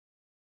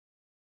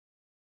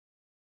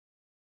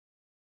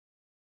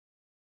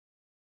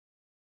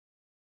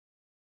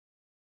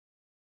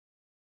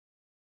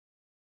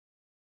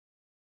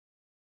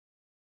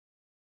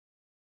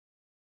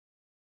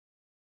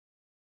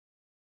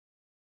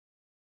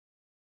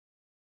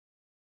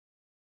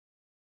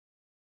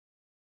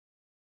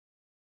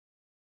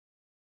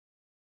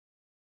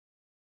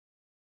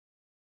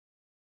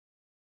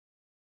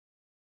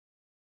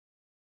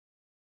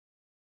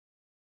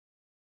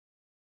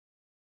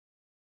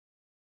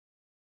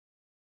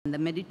the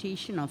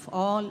meditation of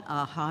all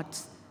our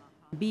hearts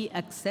be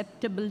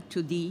acceptable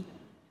to Thee,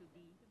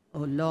 O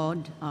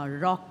Lord, our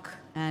rock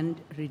and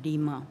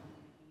Redeemer.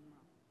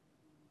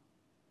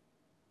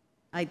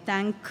 I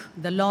thank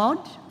the Lord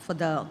for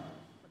the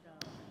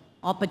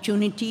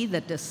opportunity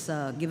that is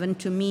given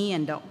to me,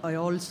 and I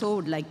also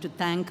would like to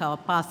thank our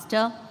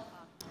pastor,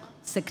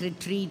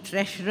 secretary,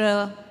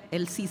 treasurer,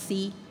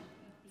 LCC,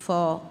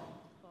 for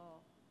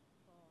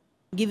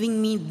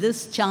giving me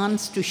this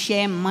chance to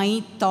share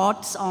my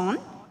thoughts on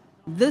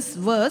this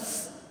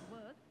verse,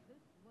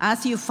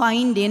 as you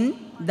find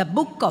in the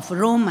book of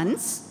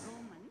Romans,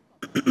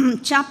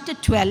 chapter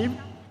 12,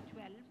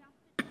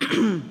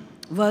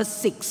 verse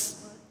 6.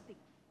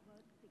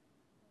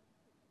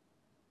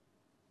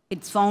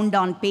 It's found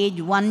on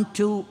page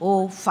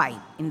 1205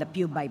 in the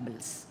Pew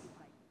Bibles.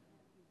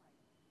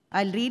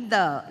 I'll read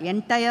the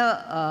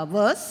entire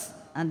verse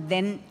and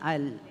then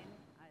I'll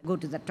go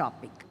to the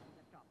topic.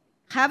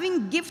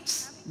 Having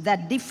gifts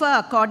that differ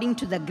according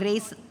to the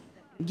grace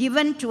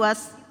given to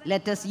us,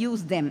 let us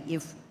use them.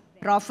 If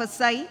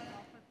prophesy,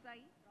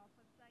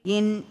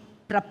 in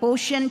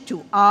proportion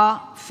to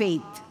our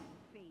faith.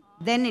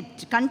 Then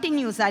it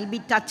continues. I'll be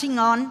touching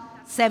on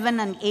 7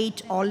 and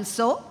 8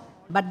 also.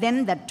 But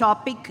then the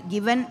topic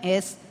given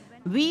is,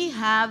 we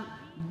have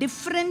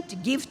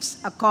different gifts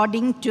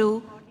according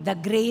to the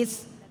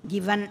grace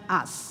given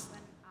us.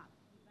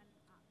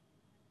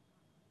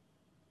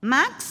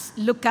 Max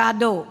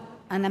Lucado,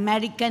 an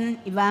American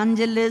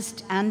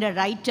evangelist and a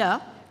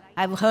writer,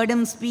 I've heard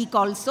him speak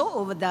also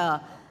over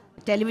the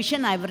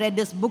television. I've read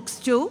his books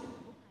too.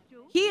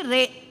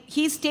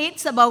 He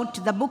states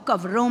about the book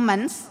of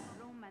Romans.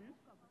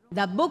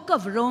 The book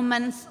of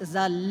Romans is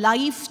a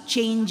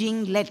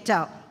life-changing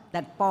letter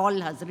that Paul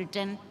has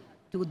written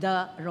to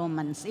the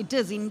Romans. It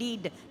is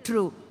indeed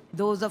true.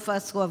 Those of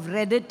us who have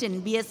read it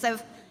in BSF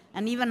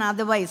and even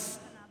otherwise,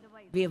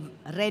 we have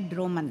read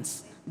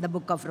Romans, the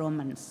book of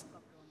Romans.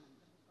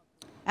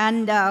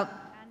 And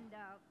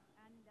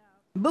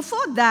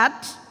before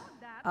that,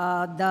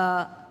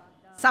 the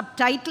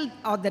subtitle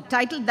or the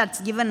title that's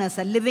given as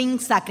a living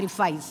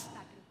sacrifice.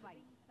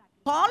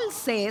 Paul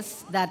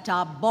says that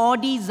our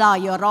bodies are,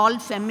 you're all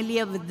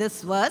familiar with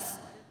this verse,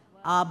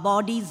 our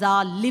bodies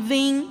are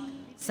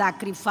living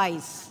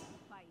sacrifice,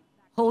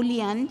 holy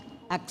and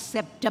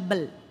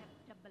acceptable.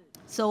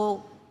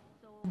 So,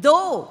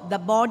 though the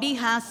body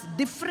has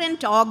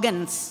different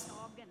organs,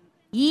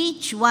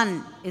 each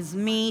one is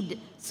made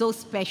so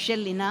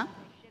special in a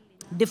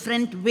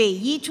different way.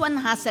 Each one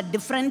has a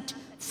different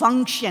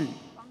function.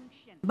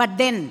 But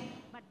then,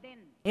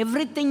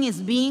 everything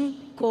is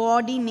being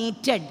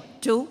coordinated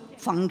to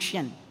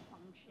function.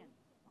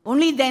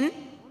 Only then,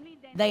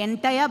 the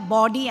entire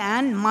body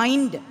and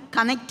mind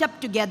connect up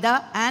together,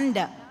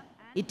 and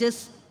it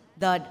is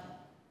the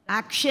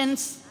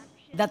actions,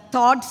 the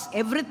thoughts,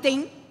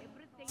 everything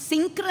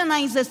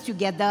synchronizes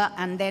together,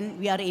 and then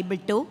we are able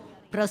to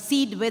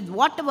proceed with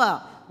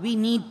whatever we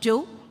need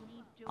to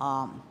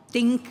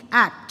think,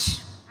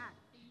 act.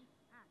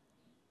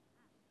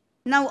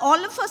 Now,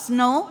 all of us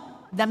know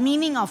the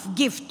meaning of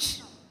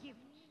gift.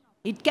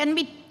 It can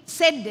be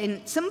said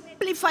in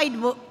simplified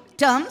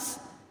terms,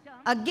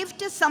 a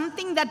gift is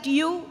something that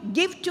you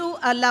give to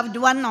a loved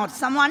one or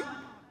someone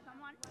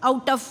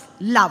out of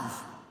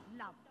love.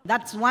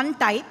 That's one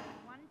type.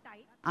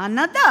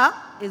 Another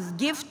is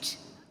gift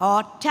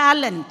or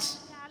talent.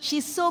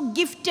 She's so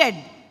gifted.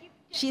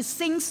 She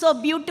sings so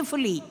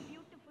beautifully.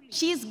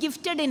 She's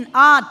gifted in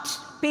art,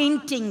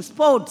 painting,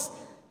 sports.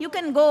 You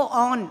can go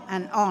on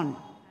and on.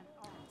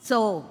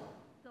 So,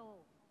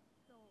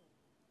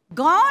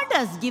 God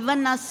has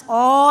given us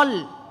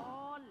all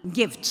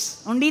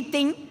gifts. Only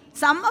thing,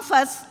 some of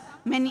us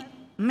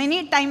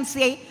many times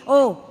say,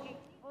 oh,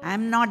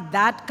 I'm not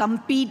that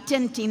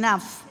competent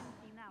enough.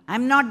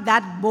 I'm not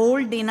that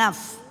bold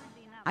enough.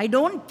 I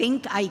don't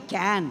think I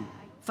can.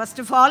 First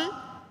of all,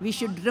 we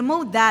should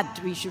remove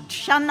that. We should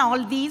shun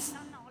all these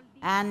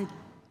and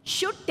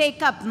should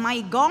take up,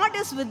 my God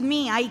is with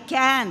me. I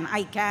can.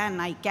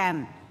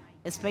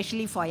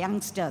 Especially for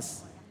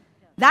youngsters.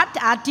 That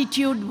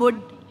attitude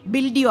would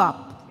build you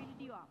up.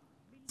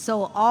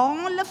 So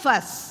all of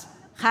us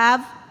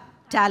have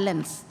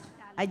talents.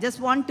 I just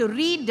want to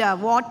read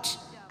what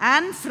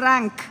Anne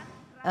Frank,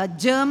 a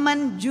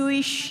German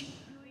Jewish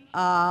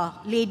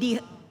lady,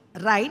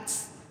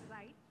 writes.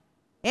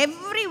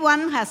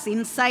 Everyone has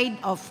inside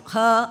of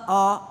her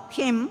or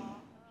him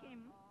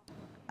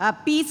a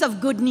piece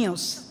of good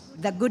news.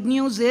 The good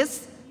news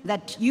is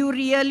that you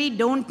really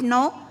don't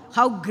know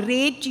how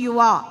great you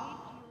are.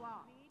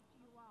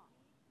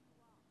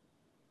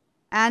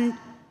 And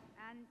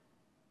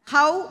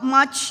how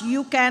much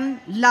you can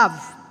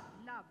love,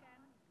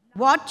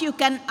 what you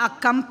can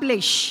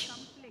accomplish,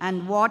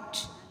 and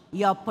what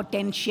your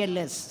potential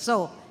is.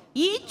 So,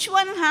 each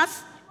one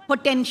has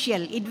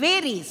potential. It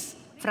varies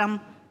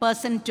from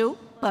person to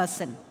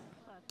person.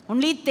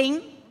 Only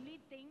thing,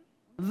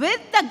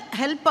 with the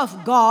help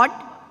of God,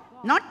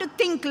 not to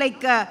think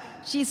like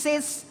she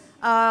says,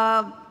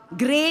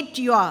 great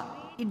you are.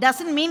 It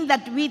doesn't mean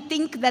that we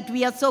think that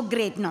we are so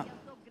great. No.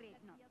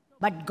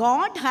 But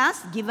God has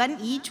given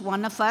each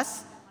one of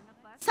us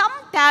some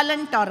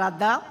talent or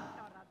other,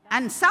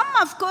 and some,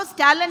 of course,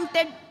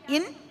 talented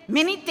in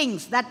many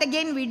things. That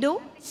again we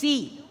do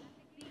see.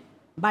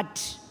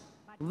 But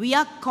we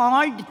are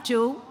called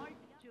to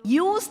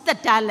use the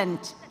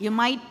talent. You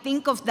might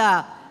think of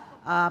the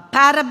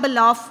parable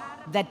of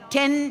the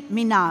 10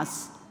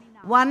 minas.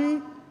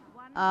 One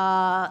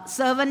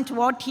servant,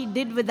 what he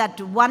did with that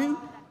one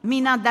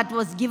mina that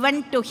was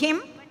given to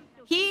him,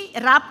 he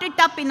wrapped it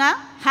up in a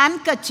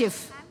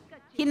handkerchief.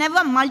 He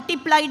never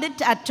multiplied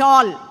it at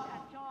all.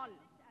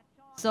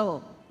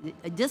 So,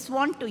 I just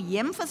want to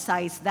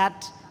emphasize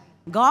that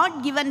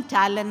God-given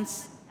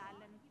talents,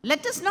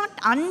 let us not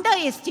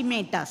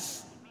underestimate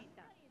us.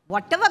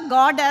 Whatever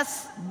God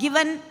has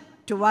given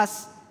to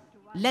us,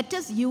 let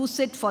us use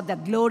it for the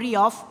glory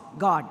of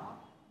God.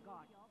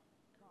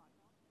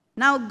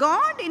 Now,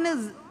 God in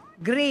His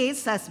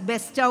grace has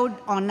bestowed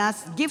on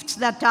us gifts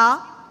that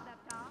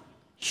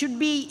should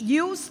be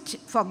used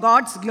for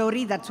God's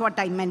glory, that's what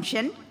I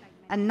mentioned,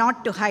 and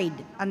not to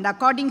hide. And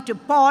according to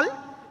Paul,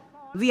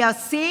 we are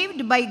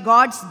saved by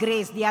God's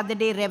grace. The other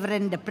day,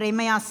 Reverend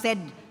Premia said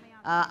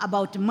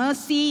about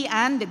mercy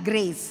and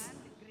grace.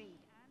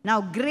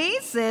 Now,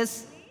 grace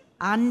is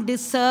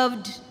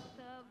undeserved,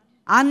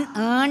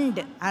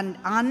 unearned, and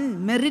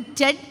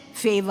unmerited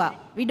favor.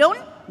 We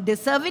don't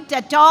deserve it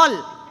at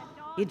all.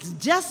 It's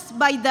just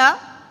by the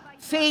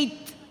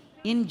faith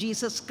in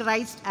Jesus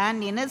Christ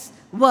and in His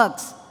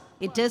works.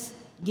 It is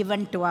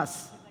given to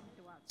us.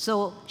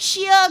 So,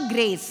 sheer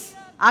grace,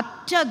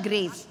 utter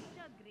grace.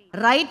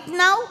 Right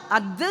now,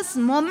 at this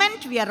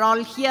moment, we are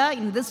all here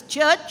in this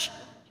church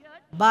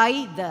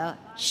by the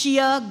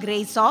sheer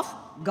grace of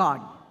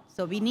God.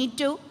 So, we need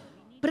to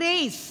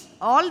praise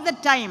all the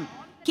time.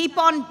 Keep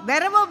on,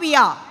 wherever we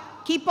are,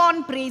 keep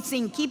on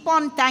praising, keep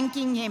on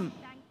thanking Him.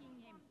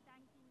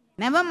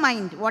 Never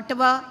mind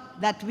whatever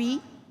that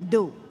we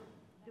do.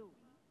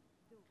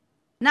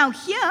 Now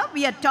here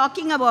we are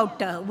talking about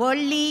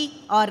worldly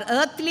or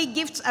earthly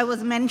gifts. I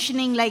was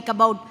mentioning like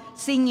about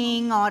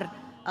singing or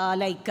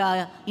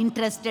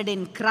interested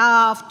in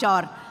craft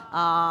or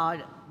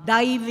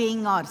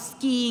diving or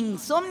skiing.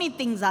 So many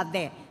things are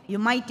there. You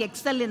might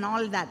excel in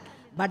all that.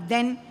 But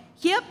then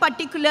here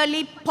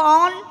particularly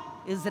Paul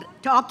is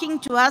talking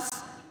to us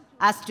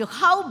as to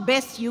how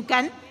best you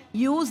can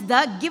use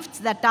the gifts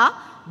that are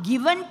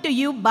given to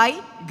you by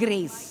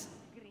grace.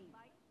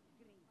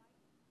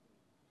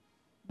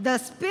 The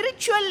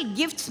spiritual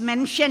gifts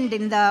mentioned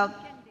in the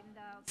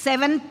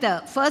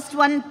first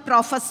one,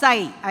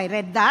 prophesy, I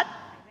read that.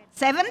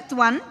 Seventh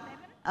one,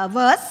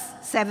 verse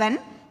 7,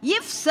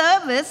 if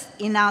service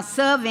in our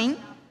serving,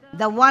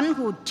 the one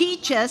who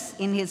teaches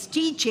in his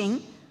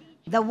teaching,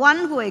 the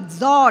one who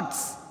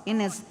exhorts in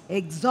his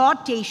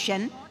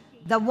exhortation,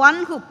 the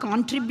one who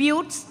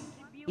contributes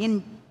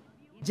in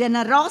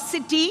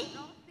generosity,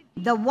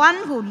 the one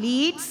who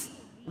leads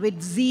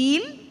with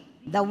zeal,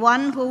 the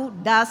one who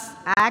does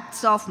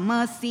acts of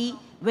mercy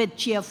with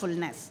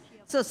cheerfulness.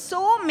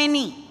 So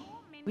many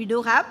we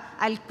do have.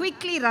 I'll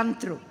quickly run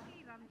through.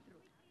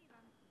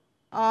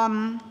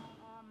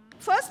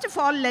 First of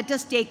all, let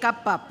us take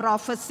up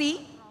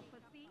prophecy.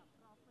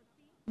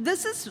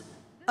 This is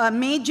a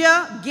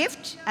major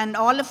gift, and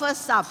all of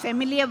us are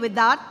familiar with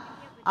that,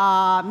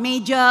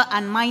 major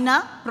and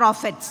minor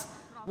prophets.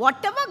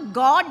 Whatever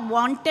God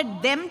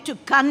wanted them to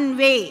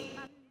convey,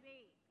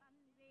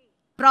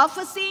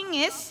 prophesying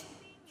is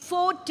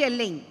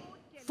foretelling,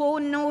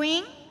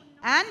 foreknowing,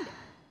 and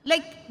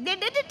like they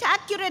did it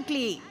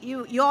accurately.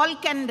 You all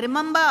can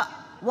remember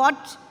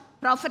what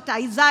Prophet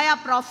Isaiah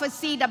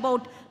prophesied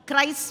about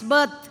Christ's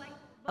birth,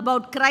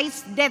 about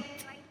Christ's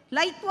death.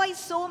 Likewise,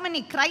 so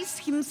many. Christ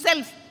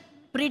himself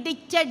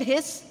predicted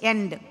his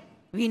end.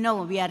 We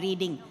know, we are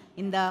reading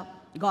in the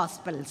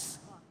Gospels.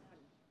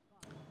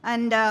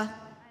 And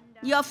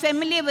you are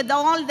familiar with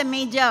all the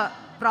major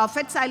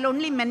prophets. I'll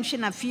only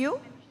mention a few.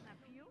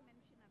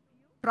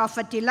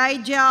 Prophet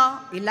Elijah,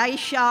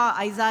 Elisha,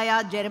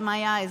 Isaiah,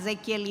 Jeremiah,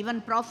 Ezekiel,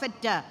 even Prophet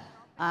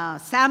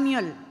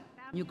Samuel.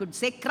 You could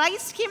say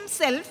Christ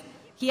himself,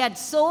 he had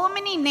so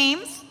many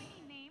names.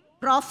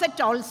 Prophet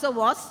also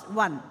was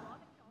one.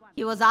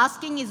 He was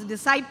asking his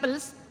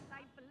disciples,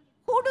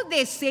 who do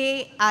they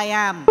say I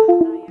am?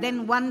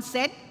 Then one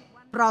said,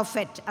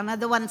 prophet.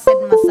 Another one said,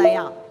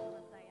 Messiah.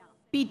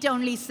 Peter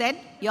only said,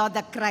 you're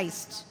the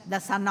Christ, the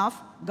Son of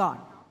God.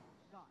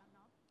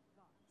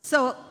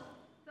 So,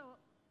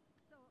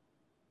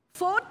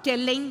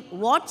 foretelling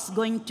what's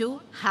going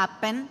to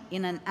happen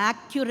in an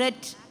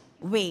accurate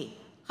way.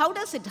 How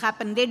does it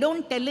happen? They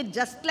don't tell it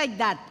just like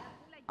that,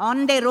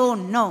 on their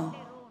own, no.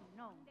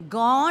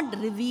 God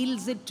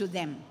reveals it to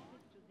them.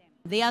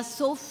 They are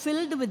so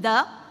filled with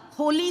the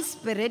Holy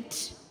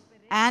Spirit,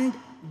 and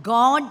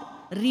God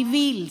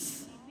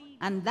reveals.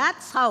 And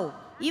that's how,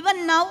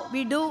 even now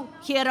we do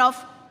hear of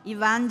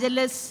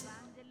evangelists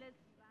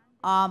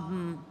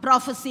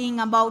prophesying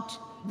about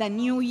the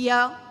new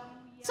year.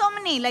 So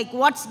many, like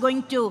what's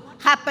going to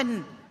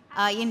happen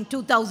in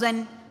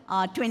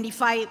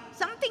 2025,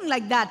 something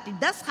like that. It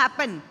does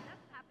happen.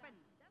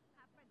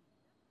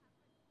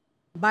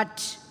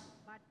 But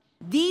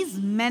these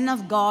men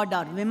of God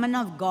or women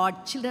of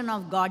God, children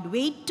of God,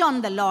 wait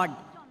on the Lord,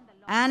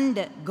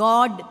 and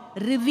God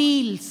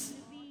reveals.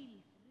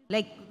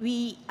 Like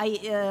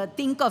I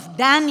think of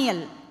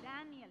Daniel,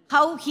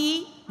 how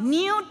he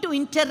knew to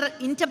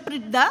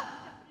interpret the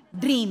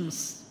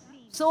dreams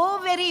so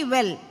very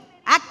well,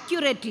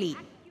 accurately.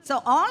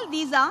 So all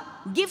these are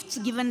gifts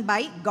given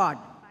by God.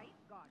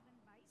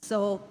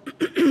 So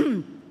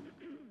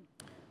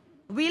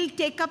we'll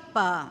take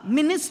up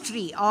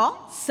ministry or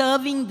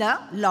serving the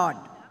Lord.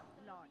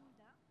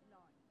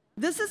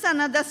 This is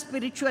another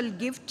spiritual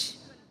gift,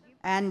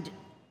 and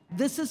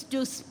this is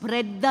to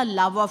spread the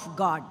love of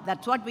God.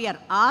 That's what we are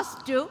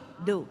asked to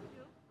do.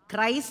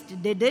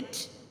 Christ did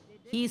it.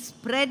 He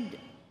spread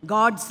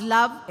God's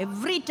love.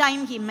 Every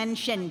time he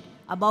mentioned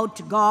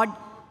about God,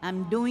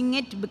 I'm doing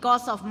it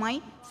because of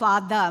my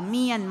Father.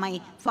 Me and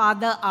my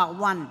Father are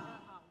one.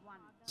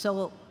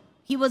 So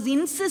he was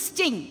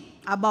insisting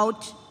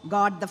about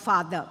God the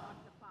Father.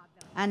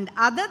 And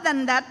other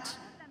than that,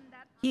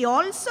 he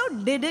also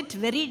did it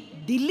very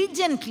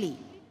diligently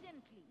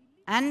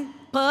and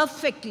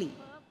perfectly.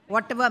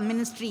 Whatever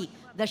ministry,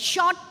 the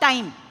short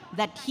time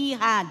that he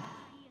had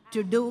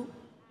to do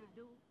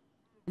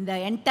in the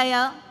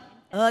entire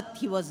earth,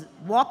 he was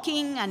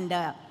walking and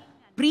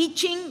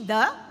preaching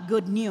the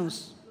good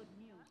news,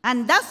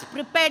 and thus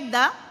prepared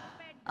the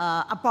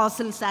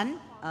apostles and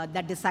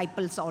the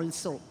disciples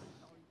also.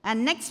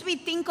 And next we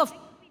think of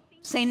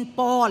Saint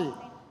Paul,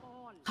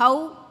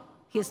 how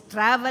his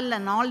travel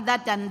and all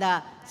that, and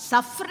the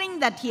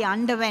suffering that he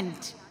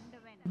underwent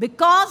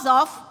because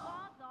of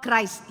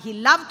Christ. He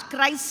loved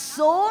Christ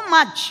so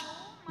much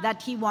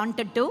that he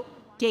wanted to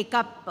take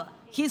up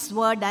his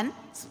word and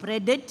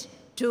spread it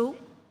to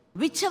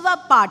whichever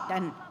part.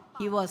 And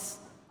he was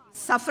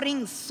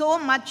suffering so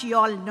much, you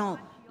all know,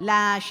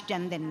 lashed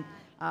and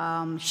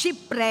then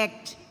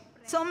shipwrecked,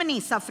 so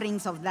many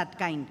sufferings of that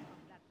kind.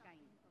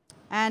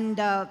 And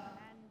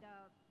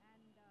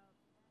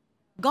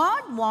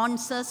God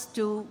wants us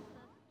to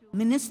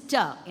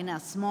minister in a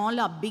small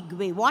or big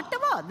way,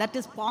 whatever that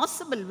is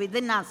possible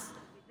within us.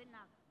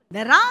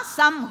 There are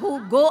some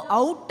who go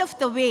out of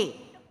the way,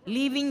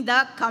 leaving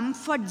the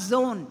comfort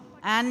zone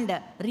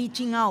and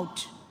reaching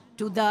out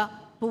to the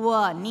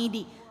poor,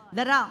 needy.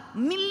 There are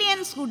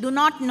millions who do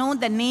not know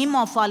the name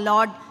of our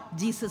Lord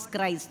Jesus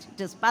Christ.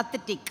 It is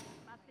pathetic,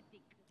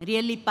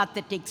 really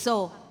pathetic.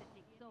 So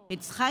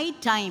it's high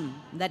time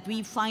that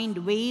we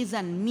find ways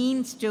and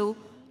means to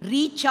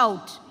reach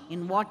out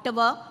in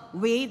whatever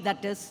way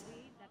that is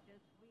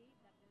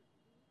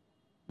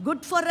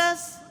good for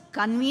us,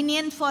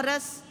 convenient for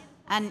us.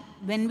 And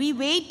when we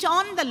wait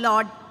on the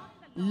Lord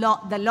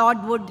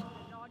would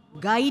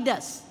guide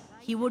us.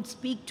 He would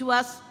speak to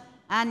us,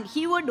 and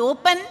he would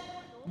open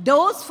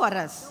doors for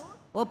us,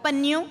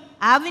 open new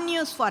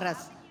avenues for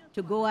us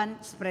to go and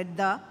spread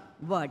the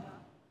word.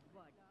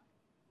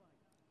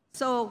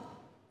 So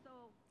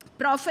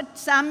Prophet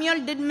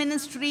Samuel did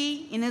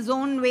ministry in his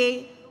own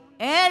way.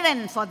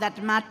 Aaron, for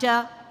that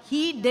matter,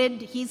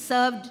 he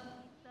served.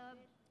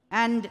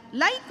 And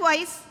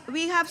likewise,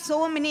 we have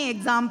so many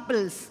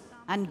examples.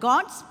 And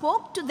God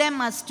spoke to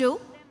them as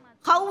to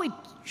how it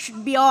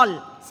should be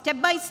all.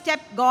 Step by step,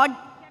 God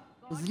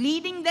is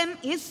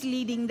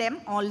leading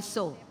them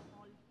also.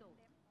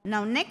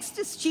 Now, next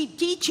is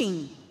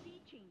teaching.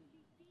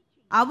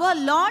 Our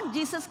Lord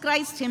Jesus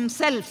Christ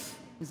himself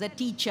is a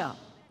teacher.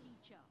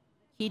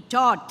 He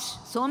taught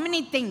so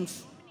many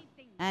things.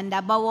 And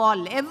above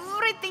all,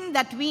 everything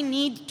that we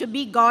need to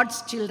be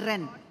God's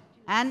children,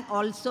 and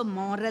also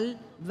moral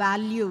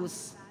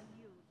values,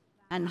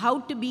 and how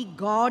to be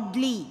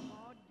godly.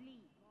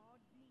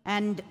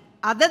 And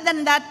other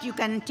than that, you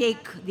can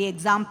take the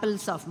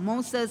examples of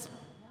Moses,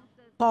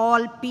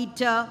 Paul,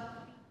 Peter,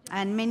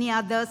 and many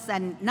others.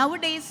 And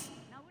nowadays,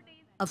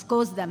 of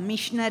course, the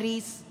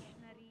missionaries,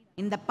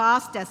 in the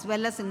past as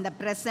well as in the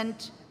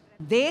present,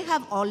 they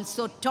have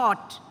also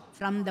taught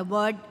from the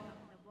word,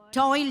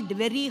 toiled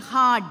very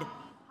hard.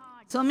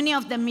 So many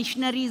of the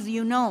missionaries,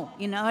 you know,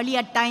 in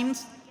earlier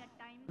times,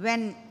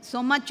 when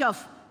so much of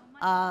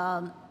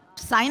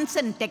science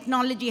and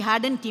technology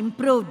hadn't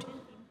improved,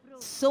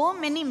 so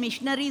many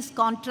missionaries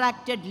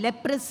contracted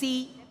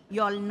leprosy,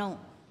 you all know.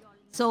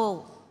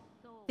 So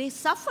they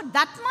suffered.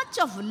 That much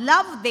of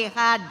love they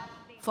had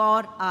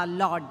for our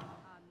Lord.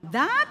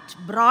 That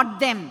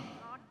brought them.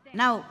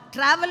 Now,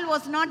 travel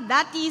was not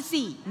that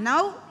easy.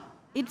 Now,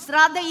 it's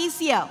rather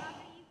easier.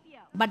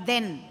 But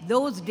then,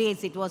 those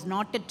days, it was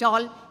not at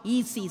all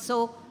easy.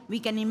 So,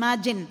 we can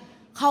imagine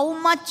how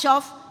much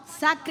of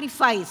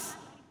sacrifice.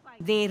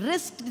 They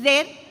risked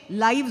their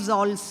lives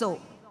also.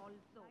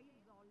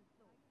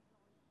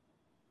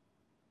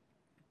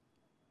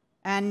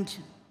 And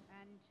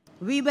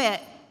we were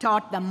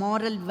taught the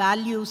moral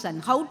values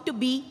and how to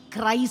be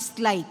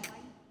Christ-like.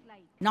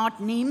 Not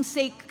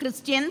namesake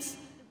Christians,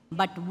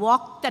 but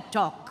walk the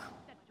talk.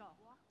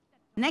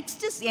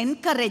 Next is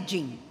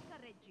encouraging.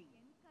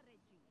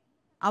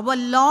 Our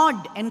Lord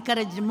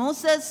encouraged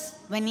Moses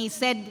when he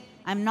said,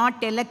 I'm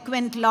not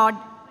eloquent, Lord.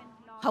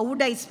 How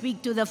would I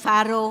speak to the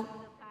Pharaoh?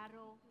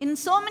 In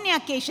so many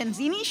occasions,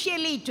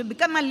 initially to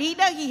become a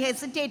leader, he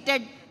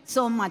hesitated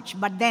so much,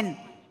 but then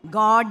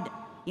God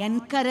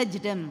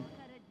encouraged him.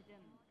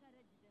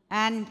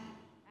 And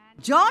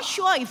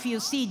Joshua, if you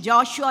see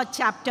Joshua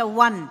chapter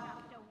 1,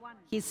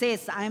 he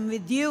says, I am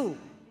with you.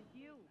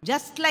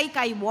 Just like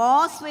I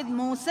was with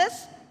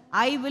Moses,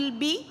 I will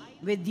be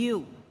with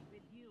you.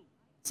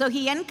 So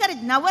he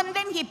encouraged. Now and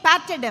then he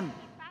patted him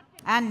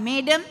and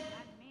made him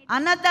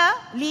another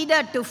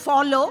leader to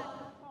follow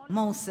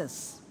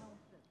Moses.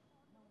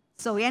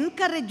 So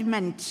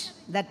encouragement,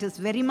 that is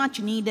very much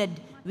needed.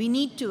 We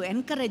need to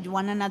encourage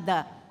one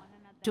another,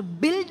 to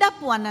build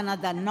up one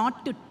another,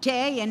 not to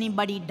tear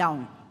anybody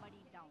down.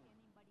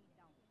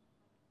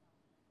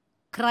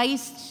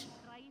 Christ,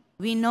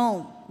 we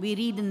know, we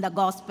read in the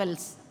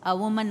Gospels, a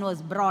woman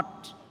was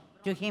brought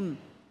to him,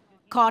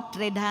 caught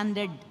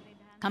red-handed,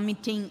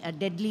 committing a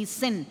deadly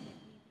sin.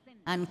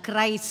 And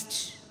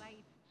Christ,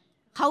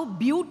 how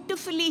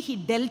beautifully he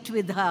dealt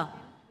with her,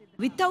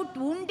 without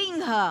wounding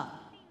her,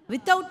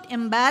 without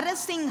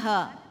embarrassing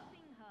her.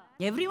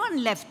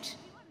 Everyone left.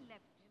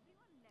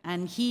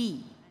 And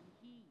he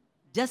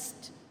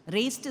just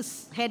raised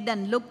his head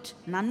and looked.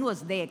 None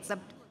was there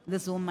except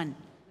this woman.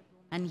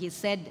 And he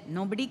said,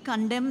 nobody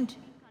condemned,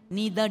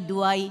 neither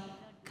do I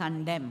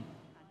condemn.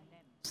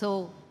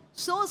 So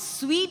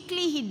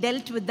sweetly he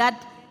dealt with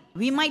that.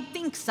 We might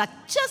think,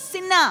 such a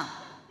sinner.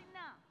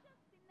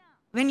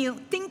 When you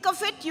think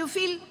of it, you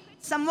feel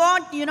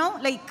somewhat,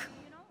 like.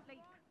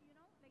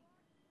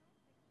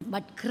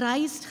 But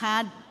Christ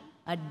had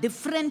a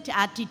different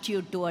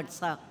attitude towards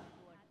her.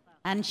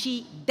 And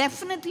she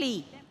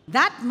definitely,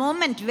 that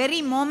moment,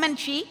 very moment,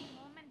 she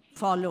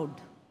followed.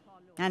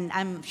 And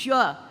I'm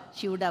sure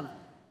she would have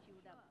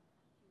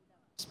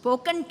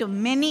spoken to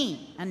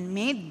many and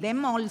made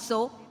them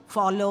also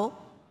follow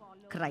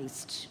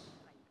Christ.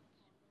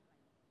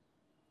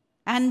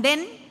 And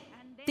then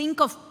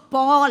think of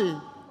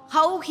Paul,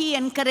 how he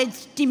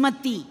encouraged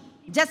Timothy,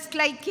 just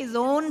like his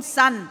own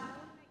son.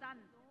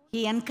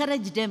 He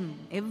encouraged him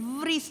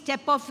every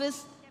step of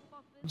his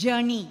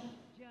journey.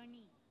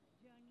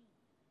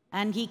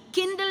 And he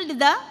kindled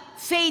the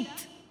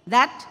faith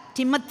that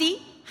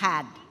Timothy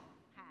had.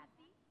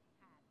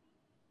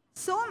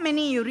 So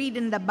many you read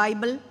in the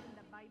Bible,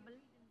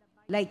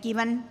 like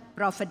even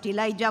Prophet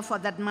Elijah for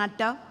that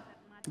matter,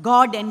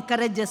 God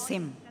encourages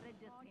him.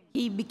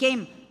 He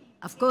became,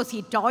 of course,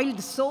 he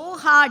toiled so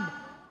hard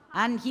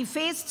and he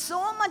faced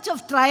so much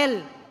of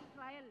trial.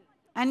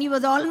 And he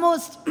was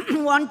almost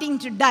wanting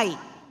to die.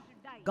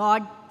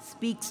 God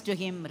speaks to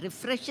him,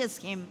 refreshes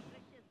him.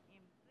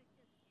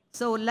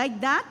 So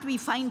like that, we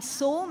find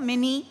so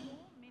many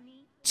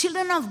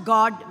children of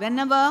God,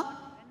 whenever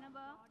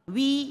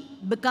we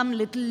become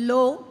little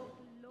low,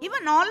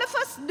 even all of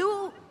us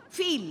do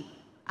feel,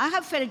 I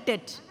have felt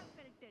it.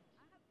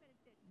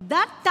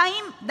 That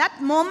time,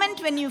 that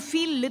moment when you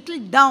feel little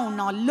down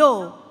or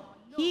low,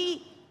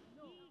 he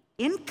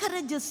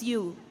encourages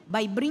you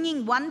by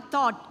bringing one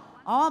thought,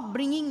 or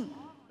bringing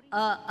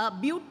a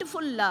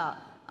beautiful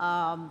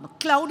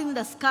cloud in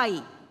the sky,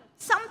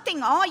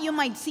 something, or you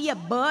might see a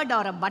bird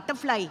or a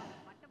butterfly,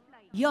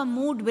 your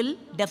mood will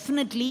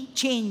definitely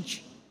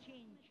change.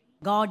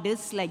 God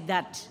is like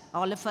that.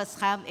 All of us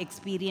have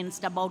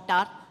experienced about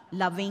our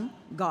loving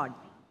God.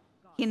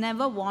 He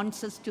never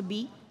wants us to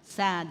be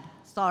sad,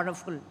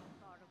 sorrowful.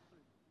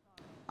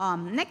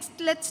 Next,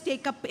 let's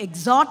take up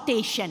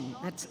exhortation.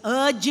 That's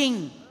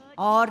urging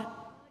or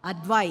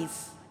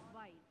advice.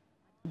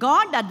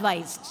 God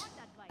advised.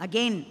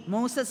 Again,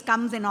 Moses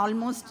comes in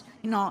almost,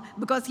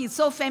 because he's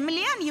so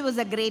familiar and he was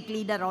a great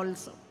leader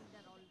also.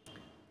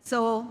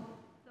 So,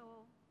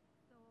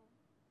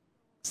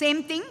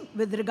 same thing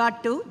with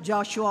regard to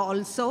Joshua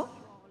also,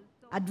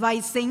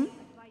 advising.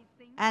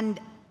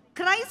 And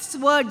Christ's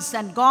words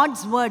and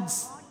God's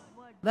words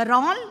were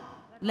all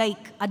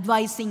like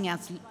advising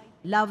us.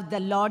 Love the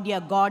Lord your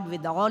God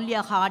with all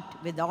your heart,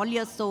 with all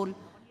your soul,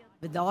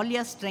 with all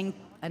your strength,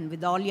 and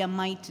with all your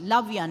might.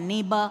 Love your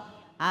neighbor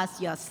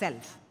as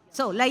yourself.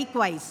 So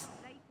likewise,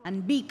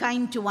 and be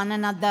kind to one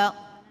another.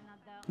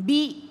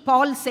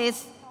 Paul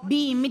says,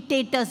 be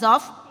imitators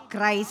of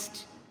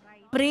Christ.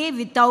 Pray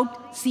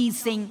without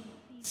ceasing.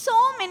 So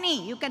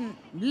many, you can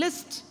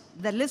list,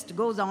 the list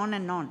goes on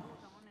and on.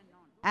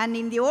 And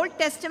in the Old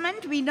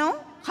Testament, we know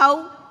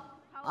how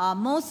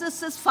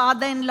Moses'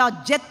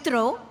 father-in-law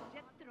Jethro,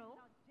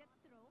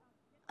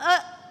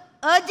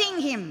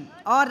 urging him,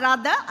 or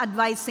rather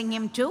advising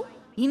him to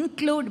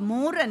include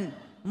more and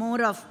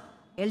more of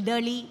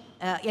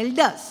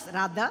elders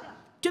rather,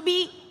 to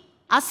be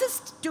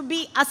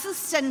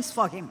assistants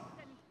for him.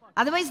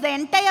 Otherwise, the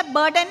entire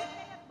burden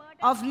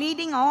of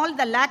leading all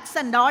the lakhs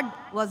and odd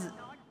was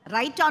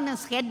right on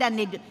his head,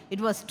 and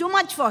it was too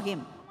much for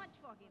him.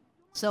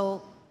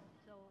 So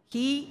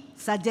he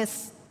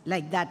suggests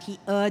like that, he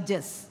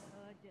urges.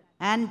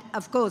 And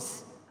of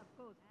course,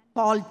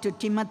 Paul to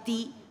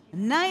Timothy,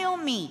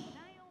 Naomi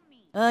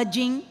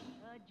urging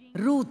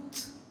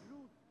Ruth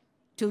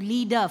to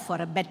lead her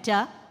for a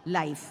better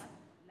life.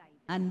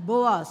 And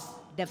Boaz,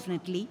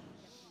 definitely.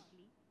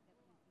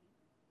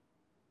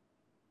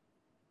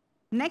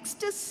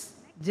 Next is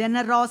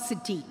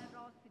generosity.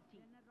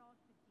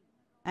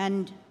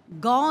 And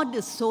God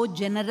is so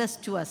generous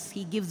to us.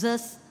 He gives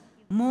us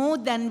more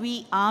than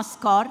we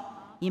ask or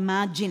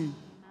imagine.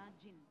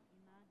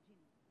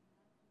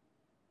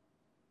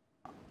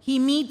 He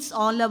meets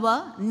all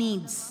our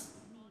needs.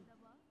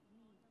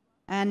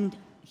 And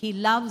He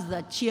loves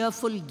the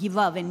cheerful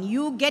giver. When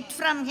you get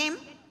from Him,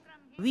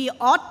 we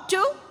ought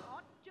to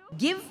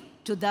give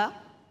to the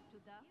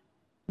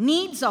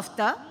needs of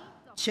the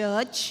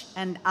church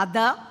and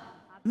other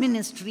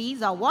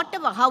ministries or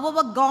whatever,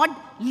 however God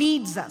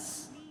leads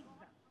us.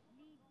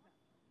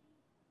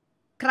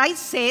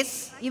 Christ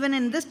says, even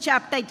in this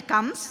chapter it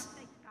comes,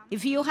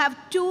 if you have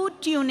 2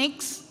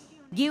 tunics,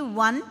 give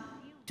one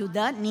to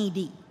the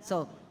needy.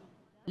 So,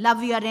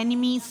 love your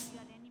enemies,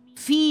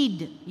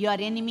 feed your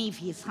enemy if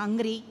he is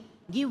hungry,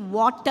 give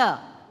water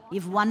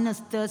if one is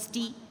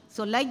thirsty.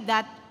 So like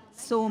that,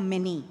 so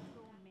many.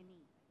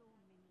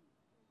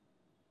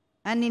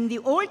 And in the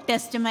Old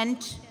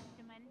Testament,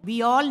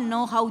 we all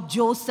know how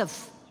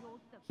Joseph,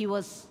 he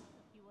was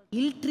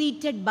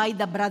ill-treated by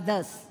the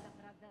brothers,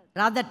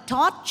 rather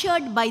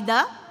tortured by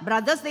the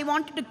brothers. They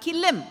wanted to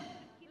kill him.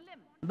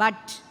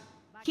 But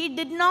he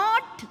did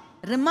not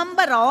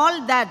remember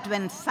all that.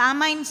 When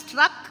famine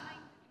struck,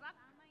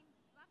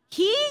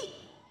 he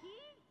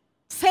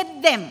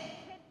fed them.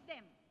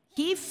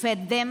 He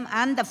fed them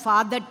and the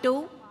father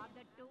too.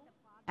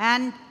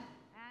 And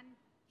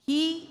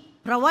he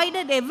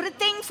provided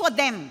everything for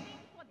them.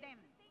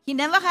 He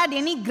never had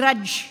any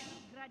grudge.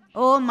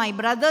 Oh, my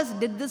brothers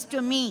did this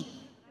to me.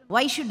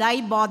 Why should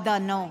I bother?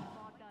 No.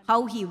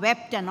 How he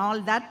wept and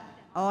all that,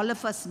 all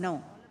of us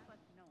know.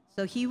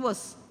 So he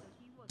was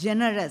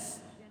generous.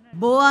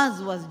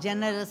 Boaz was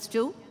generous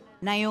to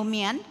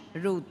Naomi and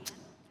Ruth.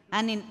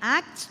 And in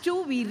Acts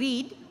 2 we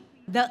read,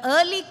 the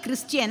early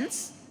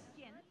Christians,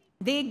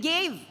 they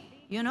gave,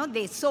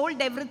 they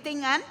sold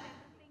everything and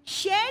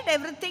shared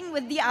everything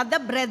with the other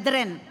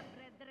brethren.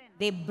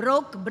 They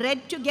broke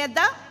bread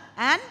together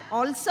and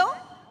also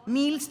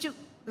meals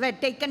were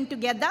taken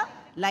together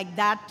like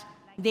that.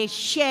 They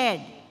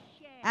shared.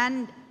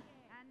 And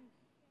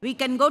we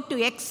can go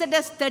to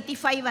Exodus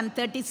 35 and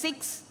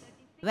 36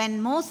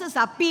 when Moses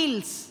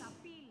appeals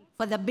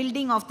for the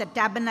building of the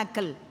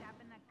tabernacle.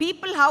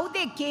 People, how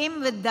they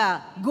came with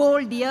the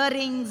gold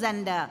earrings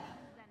and,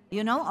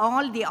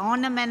 all the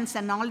ornaments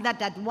and all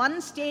that. At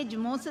one stage,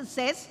 Moses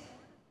says,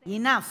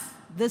 enough.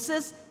 This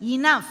is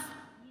enough.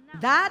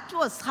 That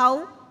was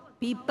how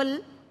people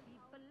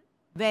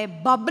were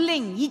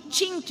bubbling,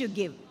 itching to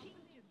give.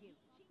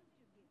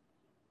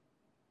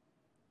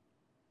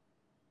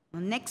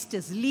 Next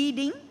is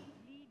leading.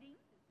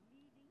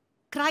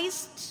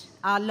 Christ,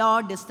 our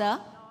Lord, is the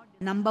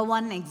number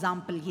one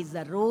example. He's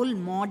the role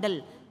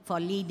model for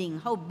leading.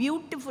 How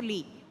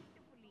beautifully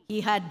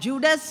he had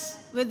Judas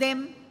with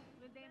him,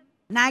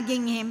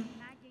 nagging him.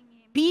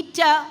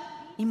 Peter,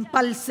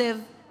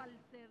 impulsive.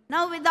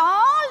 Now with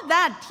all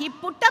that, he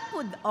put up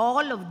with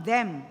all of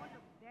them.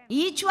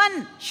 Each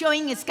one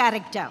showing his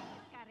character.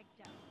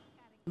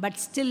 But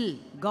still,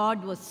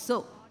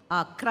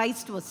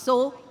 Christ was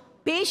so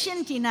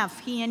patient enough.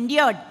 He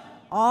endured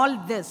all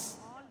this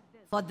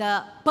for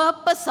the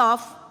purpose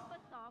of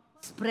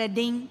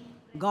spreading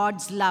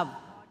God's love,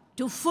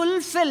 to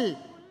fulfill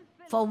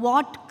for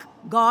what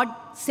God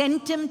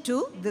sent him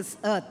to this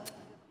earth.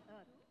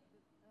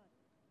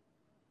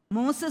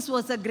 Moses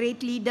was a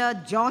great leader.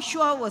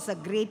 Joshua was a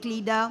great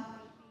leader.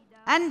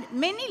 And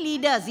many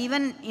leaders,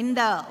 even in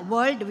the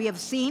world, we have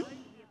seen.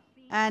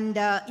 And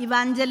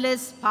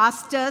evangelists,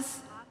 pastors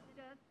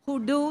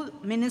who do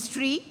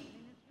ministry,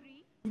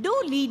 do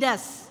lead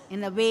us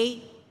in a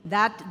way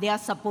that they are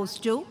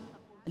supposed to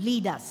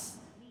lead us.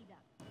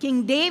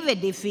 King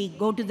David, if we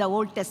go to the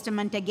Old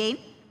Testament again,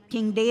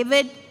 King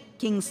David,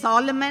 King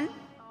Solomon,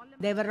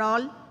 they were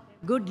all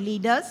good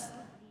leaders.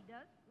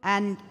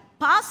 And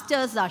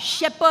pastors are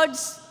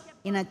shepherds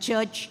in a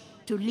church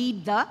to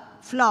lead the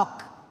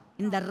flock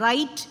in the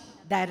right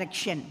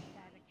direction.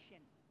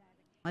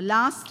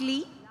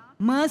 Lastly,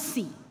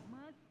 mercy.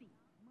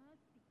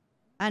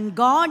 And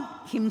God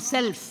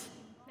Himself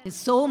is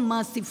so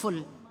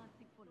merciful.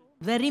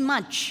 Very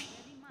much.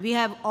 We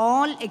have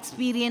all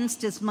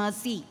experienced His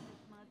mercy.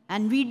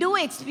 And we do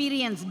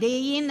experience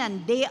day in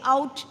and day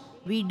out,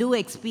 we do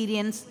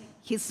experience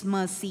His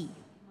mercy.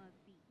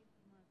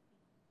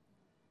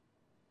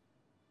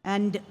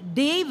 And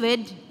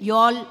David, you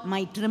all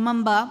might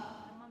remember,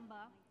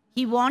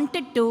 he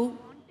wanted to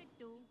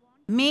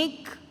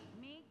make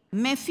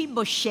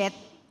Mephibosheth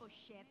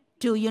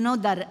to,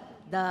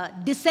 the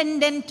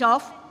descendant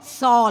of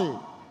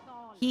Saul.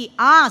 He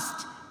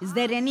asked, is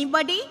there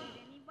anybody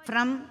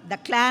from the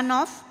clan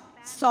of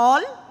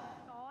Saul?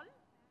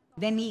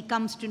 Then he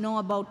comes to know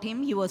about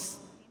him. He was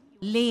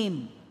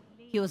lame.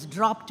 He was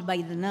dropped by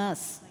the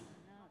nurse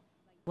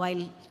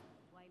while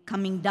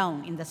coming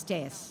down in the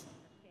stairs.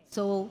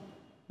 So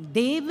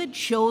David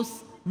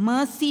shows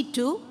mercy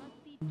to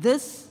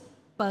this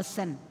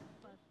person.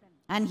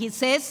 And he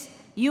says,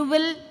 you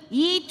will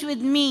eat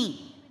with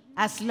me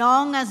as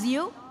long as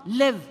you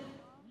live.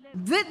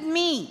 with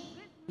me.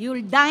 You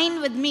will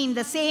dine with me in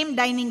the same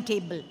dining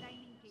table.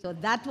 So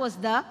that was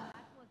the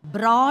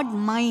broad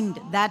mind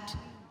that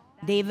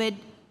David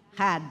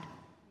had.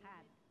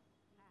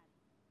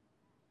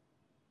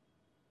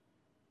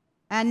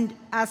 And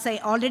as I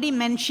already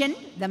mentioned,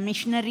 the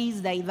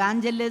missionaries, the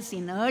evangelists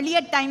in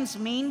earlier times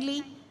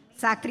mainly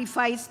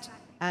sacrificed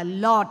a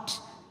lot.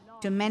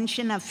 To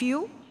mention a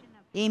few,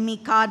 Amy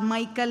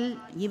Carmichael,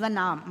 even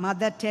our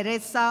Mother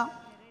Teresa,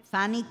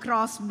 Fanny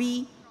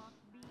Crosby,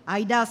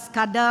 Ida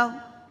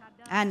Scudder,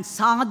 and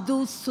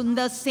Sadhu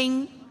Sundar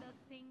Singh,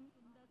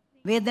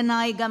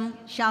 Vedanayagam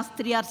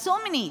Shastriyar.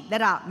 So many,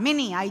 there are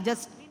many. I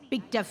just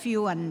picked a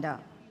few and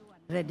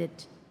read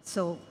it.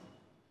 So,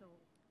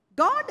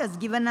 God has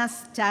given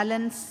us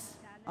talents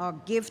or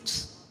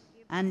gifts,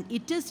 and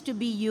it is to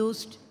be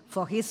used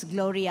for His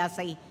glory. As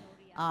I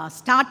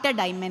started,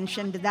 I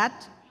mentioned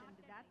that.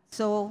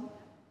 So,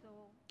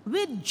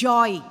 with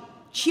joy,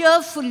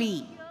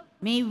 cheerfully,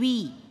 may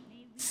we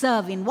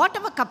serve in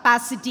whatever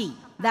capacity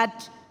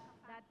that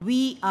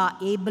we are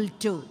able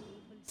to.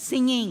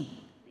 Singing.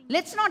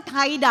 Let's not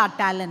hide our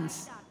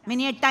talents.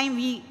 Many a time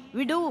we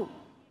do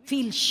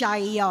feel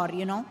shy or,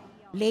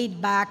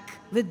 laid back,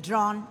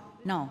 withdrawn.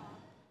 No.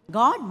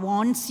 God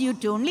wants you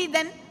to. Only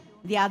then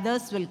the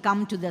others will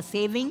come to the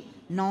saving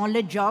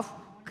knowledge of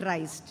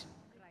Christ.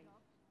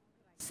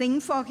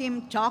 Sing for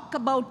Him, talk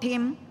about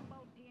Him,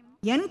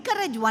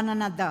 encourage one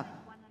another,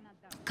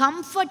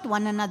 comfort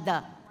one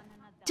another.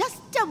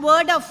 Just a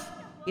word of,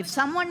 if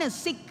someone is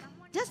sick,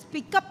 just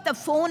pick up the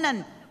phone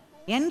and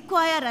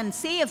inquire and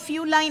say a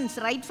few lines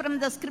right from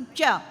the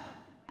scripture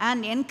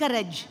and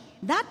encourage.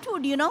 That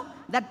would,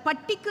 that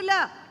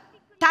particular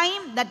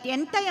time, that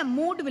entire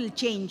mood will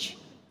change.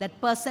 That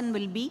person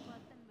will be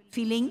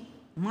feeling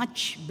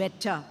much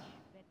better.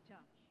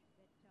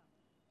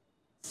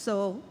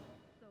 So,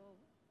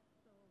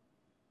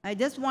 I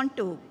just want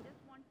to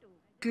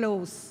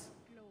close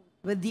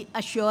with the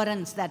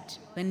assurance that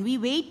when we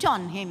wait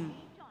on Him,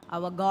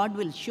 our God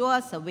will show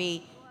us a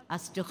way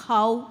as to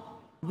how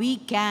we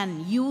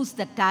can use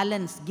the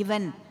talents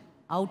given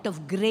out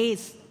of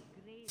grace,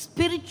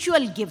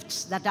 spiritual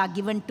gifts that are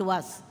given to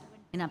us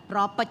in a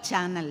proper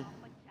channel.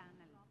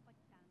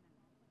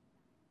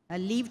 I'll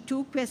leave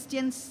two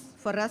questions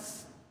for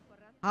us.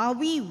 Are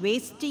we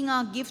wasting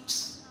our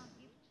gifts?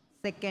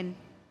 Second,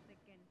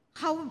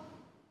 how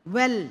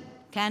well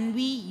can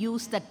we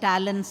use the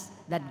talents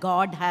that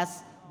God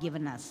has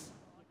given us?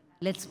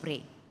 Let's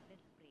pray.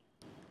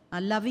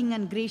 Our loving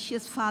and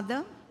gracious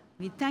Father,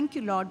 we thank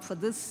you, Lord, for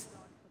this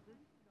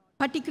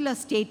particular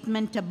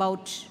statement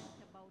about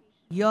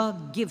your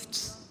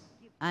gifts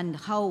and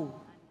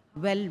how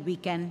well we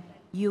can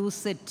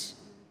use it.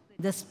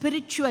 The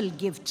spiritual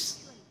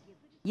gifts.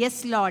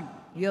 Yes, Lord,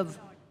 you have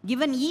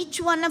given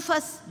each one of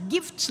us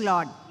gifts,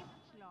 Lord.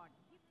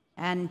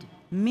 And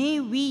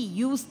may we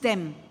use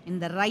them in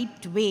the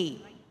right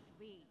way.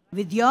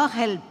 With your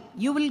help,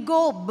 you will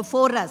go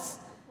before us.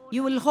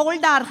 You will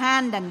hold our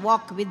hand and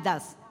walk with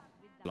us.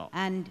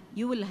 And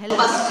you will help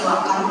us to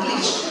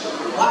accomplish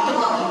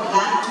whatever we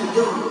plan to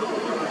do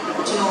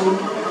to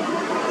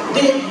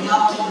build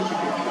your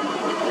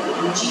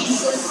kingdom. In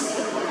Jesus'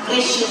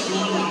 precious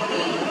name we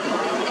pray.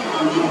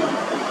 Amen.